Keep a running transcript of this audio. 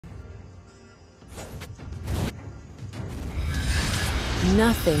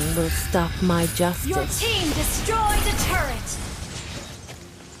Nothing will stop my justice. Your team destroyed a turret.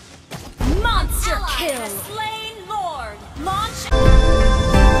 Monster kill. Has slain Lord.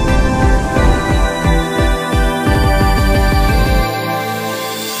 Launch.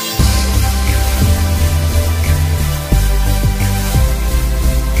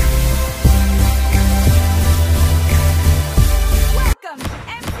 Welcome to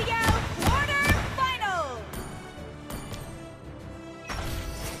MCL quarterfinal.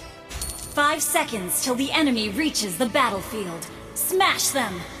 5 seconds till the enemy reaches the battlefield. Smash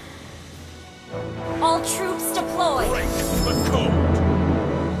them. All troops deploy. Break the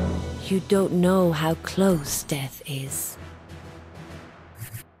code. You don't know how close death is.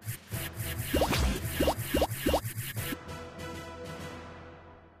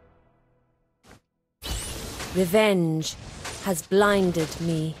 Revenge has blinded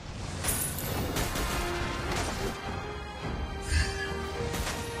me.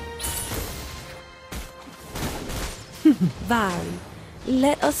 Vari,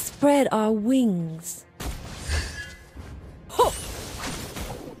 let us spread our wings.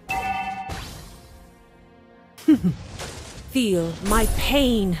 Feel my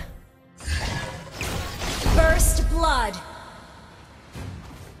pain. First blood.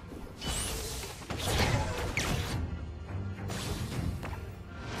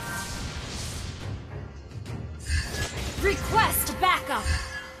 Request backup.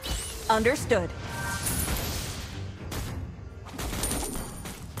 Understood.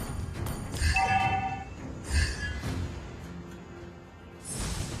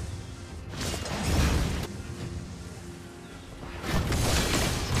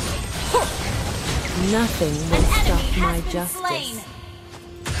 Nothing will An enemy stop my has been justice. slain.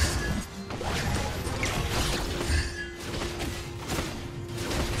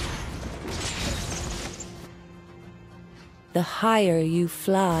 The higher you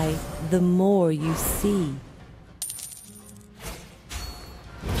fly, the more you see.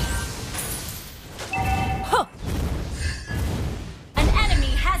 An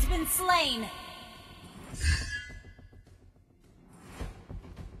enemy has been slain.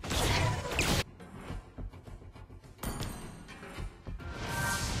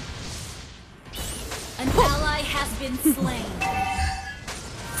 An ally has been slain.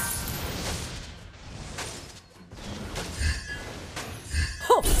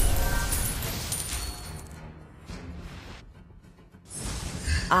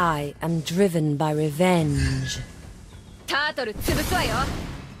 I am driven by revenge.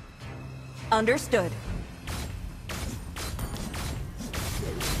 Understood.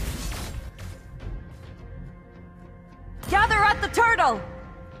 Gather at the turtle!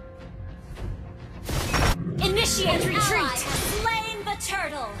 Initiate retreat. Has slain the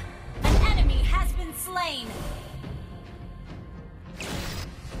turtle. An enemy has been slain.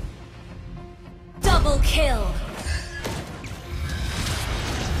 Double kill.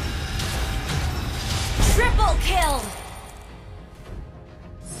 Triple kill.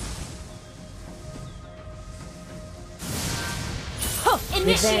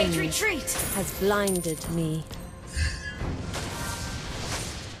 Initiate Revenge retreat. has blinded me.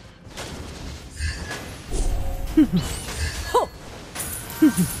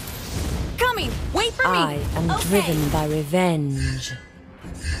 Coming! Wait for I me! am Okay. driven by revenge.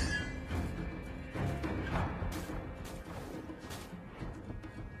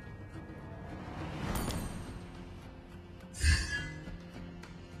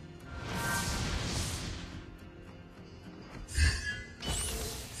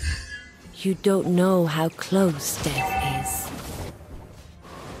 You don't know how close death is.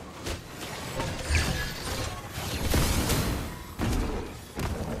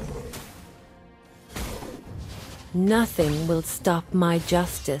 Nothing will stop my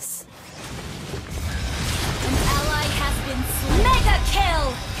justice. An ally has been slain. Mega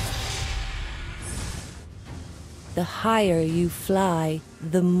kill. The higher you fly,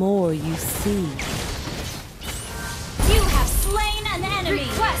 the more you see. You have slain an enemy.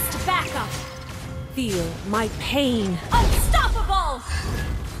 Request backup. Feel my pain. Unstoppable.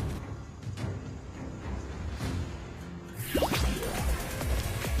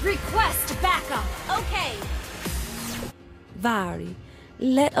 Request backup. Okay. Vari,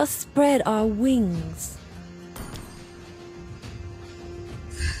 let us spread our wings.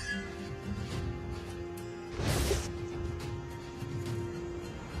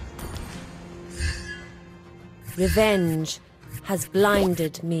 Revenge has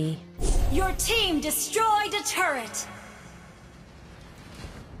blinded me. Your team destroyed a turret.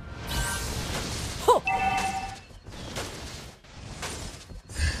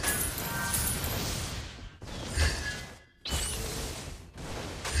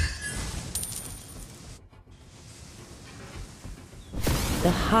 The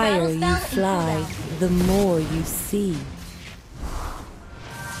higher Battle you spell fly, equal the more you see.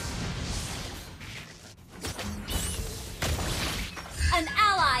 An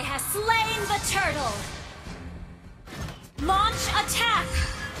ally has slain the turtle. Launch attack.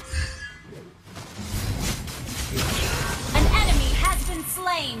 An enemy has been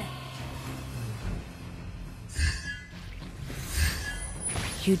slain.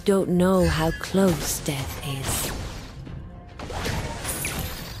 You don't know how close death is.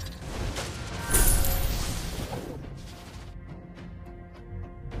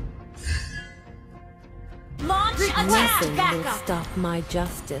 Launch attack. Nothing Back will up. stop my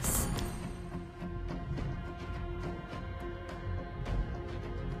justice.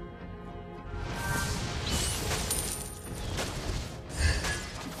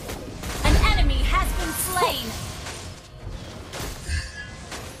 An enemy has been slain.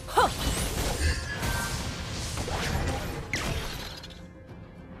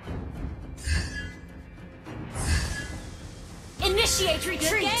 Initiate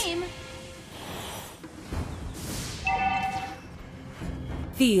retreat. Good game.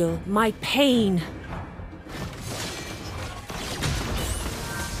 Feel my pain.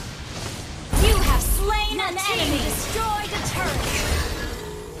 You have slain an enemy. Destroyed a turret.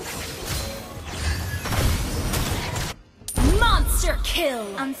 Monster kill.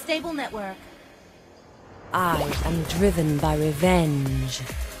 Unstable network. I am driven by revenge.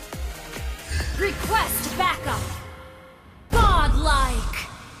 Request backup. Godlike.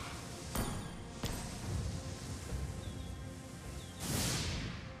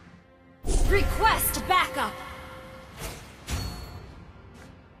 Request backup.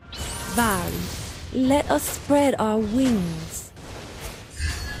 Val, let us spread our wings.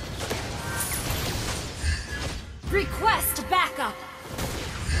 Request backup.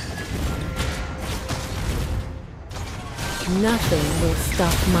 Nothing will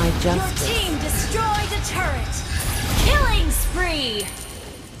stop my Your justice. team destroyed a turret. Killing spree.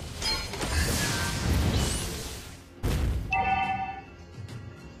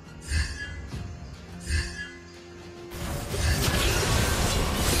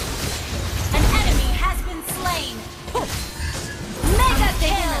 An enemy has been slain. Mega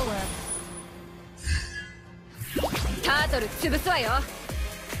kill. Turtle 潰すわよ。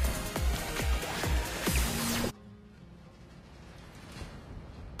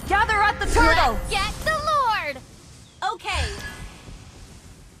Gather at the turtle. Get the Lord. Okay.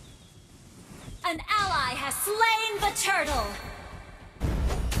 An ally has slain the turtle.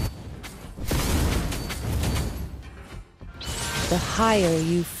 The higher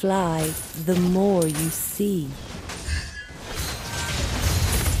you fly, the more you see.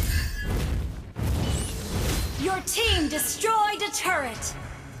 Your team destroyed a turret.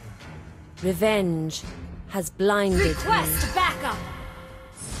 Revenge has blinded me. Request backup.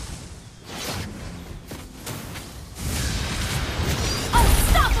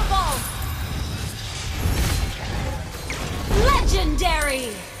 Unstoppable! Legendary!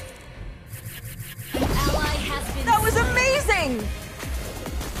 An ally has been That was slain. amazing.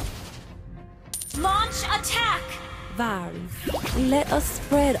 Launch attack! Val, let us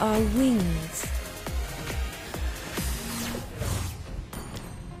spread our wings.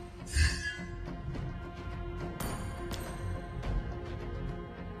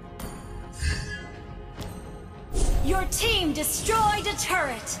 Your team destroyed a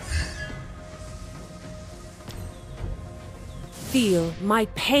turret. Feel my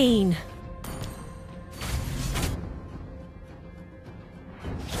pain.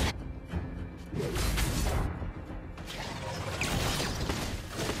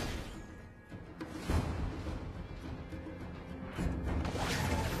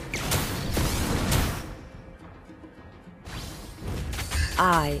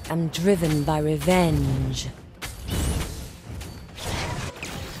 I am driven by revenge.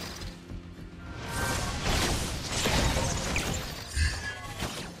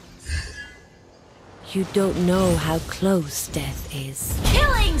 You don't know how close death is.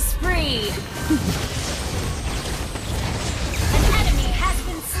 Killing spree! An enemy has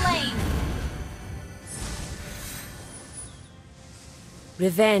been slain.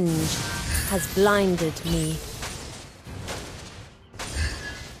 Revenge has blinded me.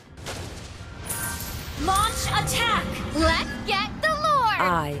 Launch attack! Let's get the Lord.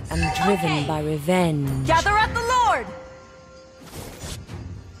 I am driven Okay. by revenge. Gather at the Lord.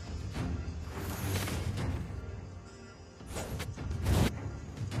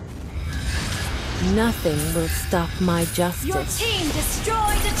 Nothing will stop my Your justice. team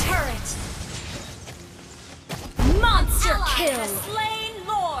destroyed a turret. Monster kill! Slain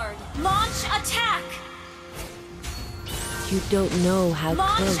Lord! Launch attack! You don't know how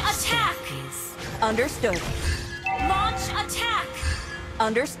Launch close attack! death is. Understood. Launch attack!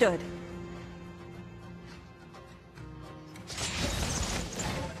 Understood.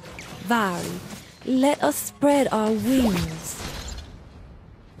 Vari, let us spread our wings.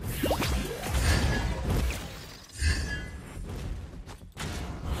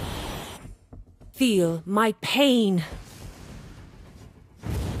 Feel my pain.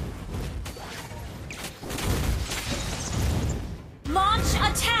 Launch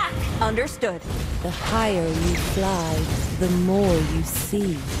attack! Understood. The higher you fly, the more you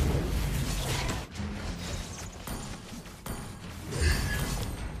see.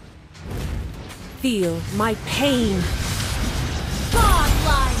 Feel my pain.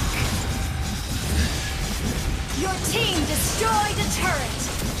 Godlike! Your team destroyed a turret!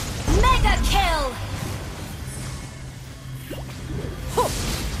 Mega kill!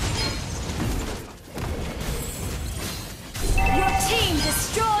 Your team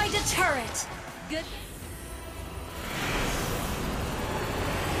destroyed a turret! Good